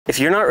If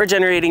you're not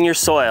regenerating your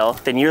soil,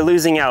 then you're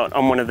losing out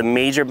on one of the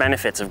major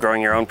benefits of growing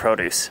your own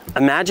produce.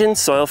 Imagine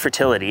soil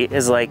fertility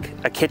is like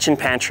a kitchen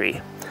pantry.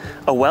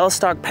 A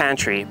well-stocked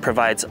pantry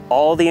provides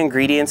all the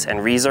ingredients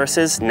and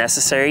resources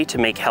necessary to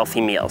make healthy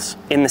meals.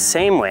 In the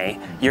same way,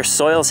 your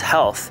soil's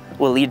health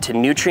will lead to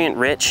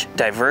nutrient-rich,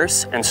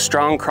 diverse, and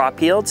strong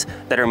crop yields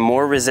that are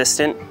more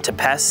resistant to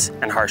pests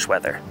and harsh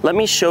weather. Let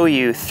me show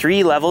you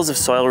 3 levels of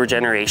soil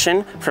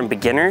regeneration from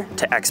beginner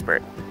to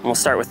expert. And we'll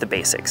start with the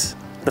basics.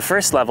 The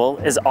first level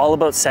is all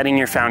about setting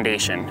your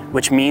foundation,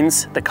 which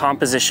means the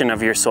composition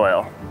of your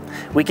soil.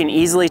 We can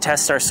easily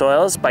test our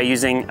soils by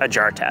using a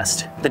jar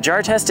test. The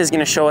jar test is going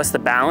to show us the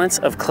balance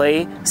of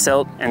clay,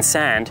 silt, and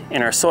sand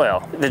in our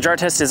soil. The jar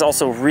test is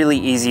also really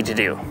easy to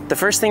do. The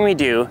first thing we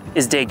do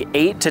is dig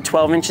 8 to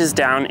 12 inches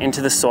down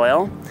into the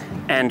soil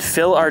and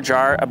fill our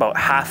jar about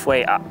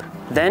halfway up.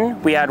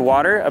 Then we add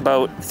water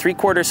about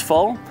 3/4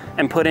 full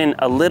and put in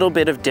a little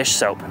bit of dish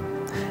soap.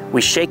 We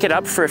shake it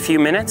up for a few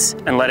minutes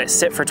and let it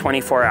sit for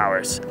 24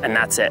 hours, and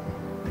that's it.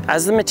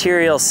 As the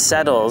material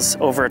settles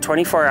over a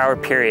 24-hour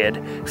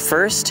period,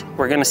 first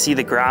we're going to see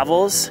the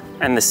gravels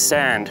and the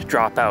sand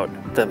drop out,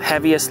 the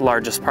heaviest,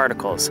 largest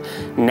particles.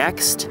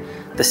 Next,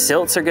 the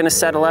silts are going to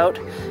settle out,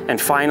 and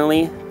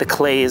finally, the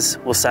clays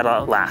will settle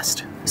out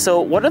last.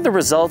 So what do the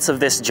results of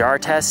this jar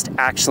test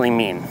actually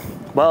mean?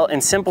 Well,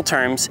 in simple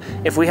terms,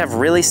 if we have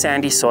really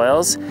sandy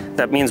soils,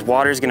 that means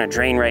water is going to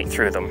drain right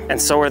through them, and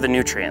so are the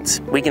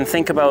nutrients. We can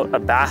think about a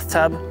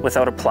bathtub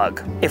without a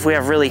plug. If we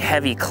have really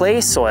heavy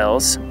clay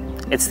soils,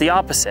 it's the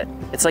opposite.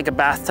 It's like a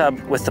bathtub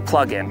with the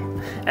plug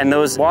in, and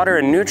those water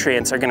and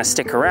nutrients are going to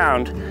stick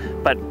around,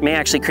 but may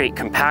actually create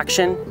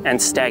compaction and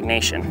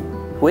stagnation.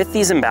 With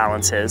these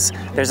imbalances,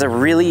 there's a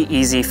really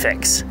easy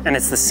fix, and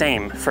it's the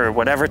same for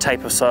whatever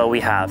type of soil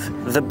we have.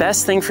 The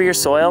best thing for your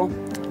soil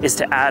is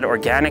to add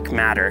organic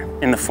matter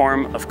in the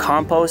form of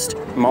compost,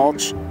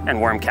 mulch, and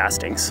worm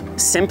castings.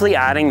 Simply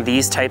adding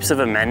these types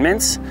of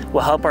amendments will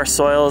help our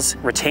soils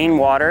retain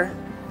water,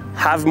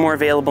 have more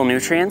available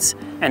nutrients,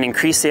 and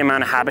increase the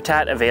amount of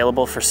habitat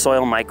available for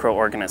soil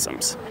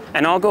microorganisms.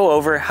 And I'll go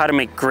over how to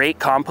make great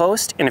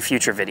compost in a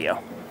future video.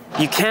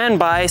 You can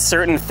buy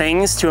certain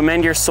things to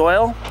amend your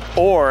soil,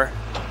 or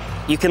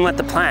you can let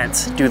the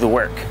plants do the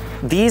work.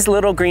 These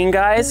little green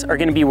guys are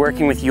going to be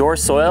working with your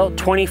soil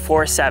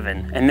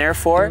 24/7, and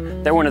therefore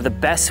they're one of the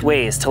best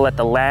ways to let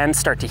the land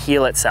start to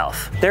heal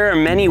itself. There are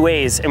many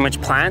ways in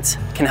which plants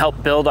can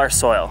help build our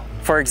soil.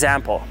 For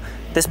example,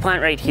 this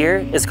plant right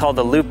here is called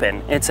the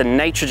lupin. It's a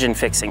nitrogen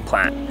fixing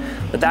plant.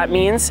 What that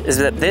means is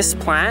that this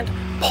plant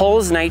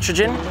pulls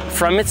nitrogen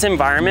from its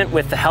environment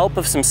with the help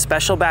of some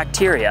special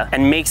bacteria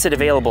and makes it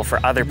available for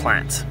other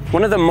plants.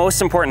 One of the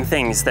most important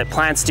things that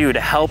plants do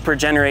to help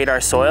regenerate our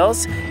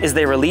soils is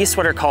they release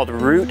what are called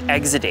root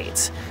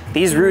exudates.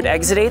 These root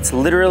exudates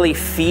literally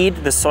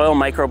feed the soil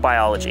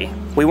microbiology.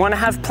 We want to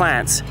have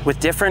plants with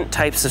different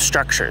types of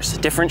structures,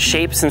 different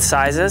shapes and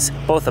sizes,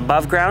 both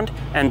above ground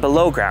and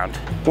below ground.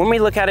 When we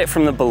look at it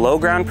from the below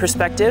ground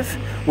perspective,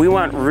 we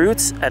want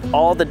roots at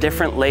all the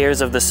different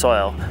layers of the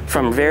soil,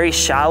 from very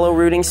shallow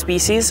rooting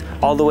species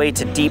all the way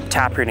to deep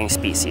taprooting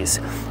species.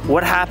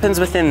 What happens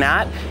within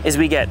that is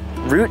we get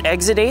root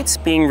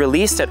exudates being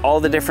released at all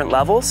the different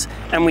levels,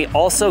 and we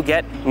also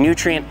get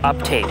nutrient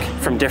uptake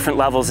from different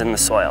levels in the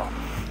soil.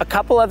 A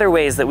couple other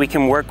ways that we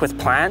can work with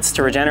plants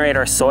to regenerate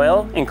our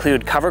soil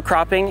include cover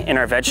cropping in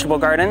our vegetable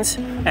gardens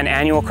and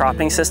annual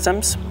cropping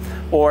systems,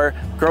 or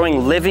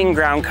growing living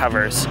ground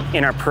covers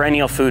in our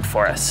perennial food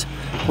forests.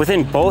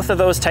 Within both of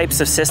those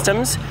types of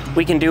systems,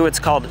 we can do what's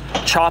called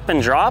chop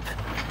and drop,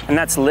 and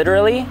that's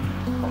literally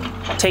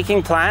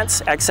taking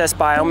plants' excess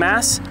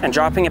biomass and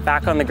dropping it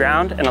back on the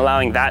ground and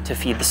allowing that to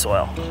feed the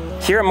soil.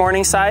 Here at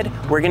Morningside,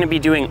 we're going to be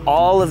doing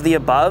all of the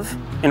above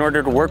in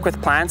order to work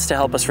with plants to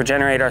help us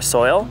regenerate our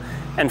soil.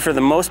 And for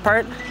the most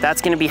part,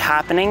 that's going to be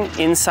happening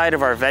inside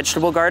of our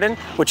vegetable garden,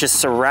 which is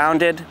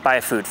surrounded by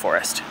a food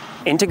forest.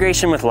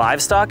 Integration with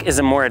livestock is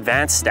a more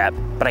advanced step,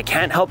 but I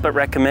can't help but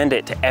recommend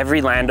it to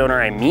every landowner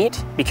I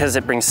meet because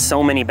it brings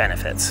so many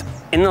benefits.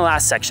 In the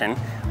last section,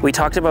 we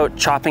talked about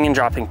chopping and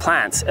dropping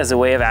plants as a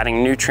way of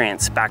adding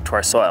nutrients back to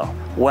our soil.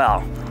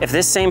 Well, if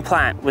this same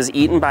plant was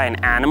eaten by an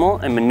animal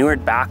and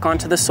manured back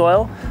onto the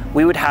soil,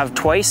 we would have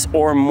twice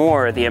or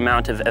more the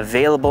amount of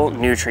available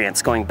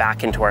nutrients going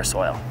back into our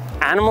soil.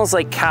 Animals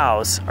like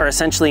cows are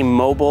essentially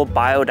mobile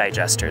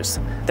biodigesters.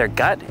 Their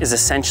gut is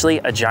essentially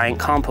a giant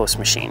compost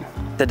machine.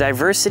 The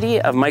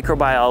diversity of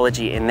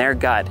microbiology in their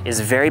gut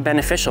is very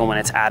beneficial when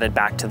it's added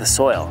back to the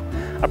soil.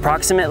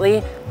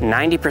 Approximately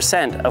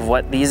 90% of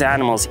what these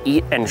animals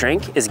eat and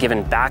drink is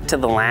given back to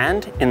the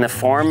land in the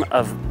form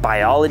of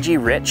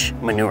biology-rich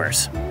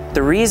manures.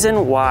 The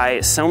reason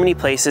why so many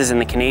places in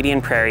the Canadian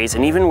prairies,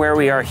 and even where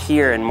we are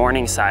here in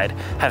Morningside,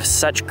 have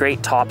such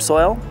great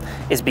topsoil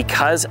is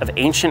because of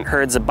ancient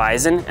herds of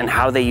bison and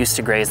how they used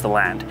to graze the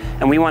land.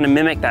 And we want to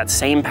mimic that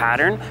same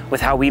pattern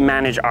with how we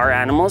manage our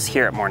animals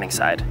here at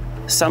Morningside.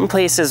 Some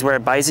places where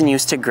bison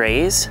used to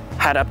graze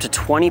had up to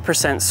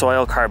 20%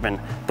 soil carbon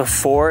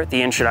before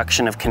the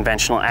introduction of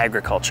conventional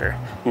agriculture.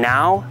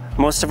 Now,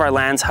 most of our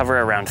lands hover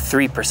around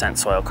 3%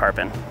 soil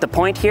carbon. The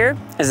point here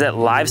is that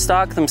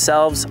livestock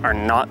themselves are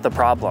not the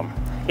problem.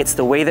 It's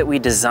the way that we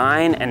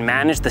design and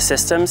manage the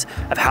systems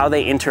of how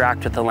they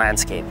interact with the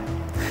landscape.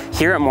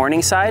 Here at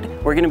Morningside,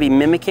 we're going to be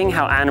mimicking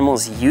how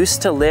animals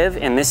used to live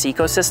in this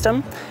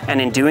ecosystem,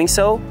 and in doing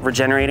so,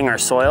 regenerating our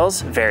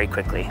soils very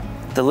quickly.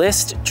 The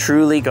list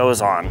truly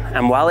goes on,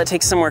 and while it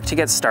takes some work to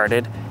get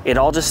started, it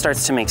all just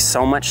starts to make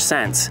so much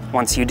sense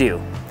once you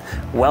do.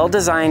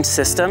 Well-designed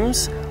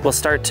systems will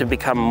start to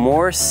become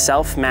more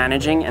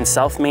self-managing and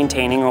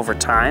self-maintaining over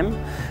time,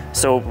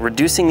 so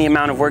reducing the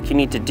amount of work you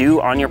need to do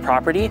on your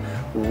property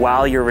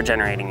while you're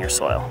regenerating your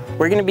soil.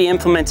 We're going to be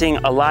implementing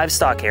a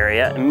livestock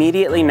area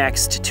immediately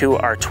next to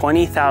our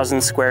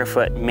 20,000 square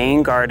foot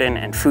main garden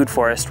and food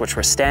forest, which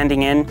we're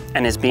standing in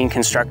and is being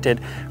constructed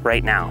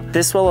right now.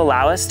 This will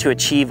allow us to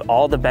achieve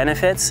all the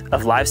benefits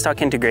of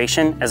livestock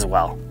integration as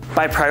well.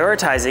 By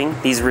prioritizing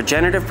these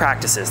regenerative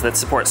practices that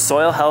support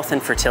soil health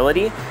and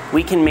fertility,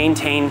 we can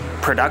maintain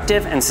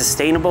productive and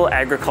sustainable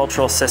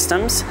agricultural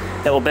systems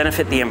that will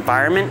benefit the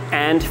environment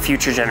and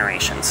future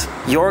generations.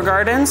 Your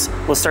gardens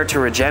will start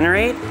to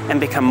regenerate and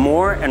become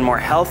more and more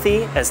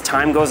healthy as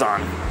time goes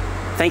on.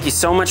 Thank you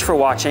so much for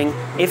watching.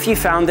 If you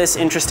found this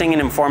interesting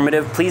and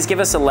informative, please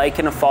give us a like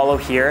and a follow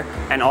here,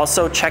 and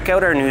also check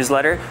out our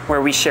newsletter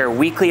where we share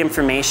weekly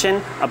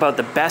information about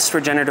the best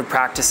regenerative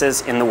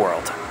practices in the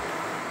world.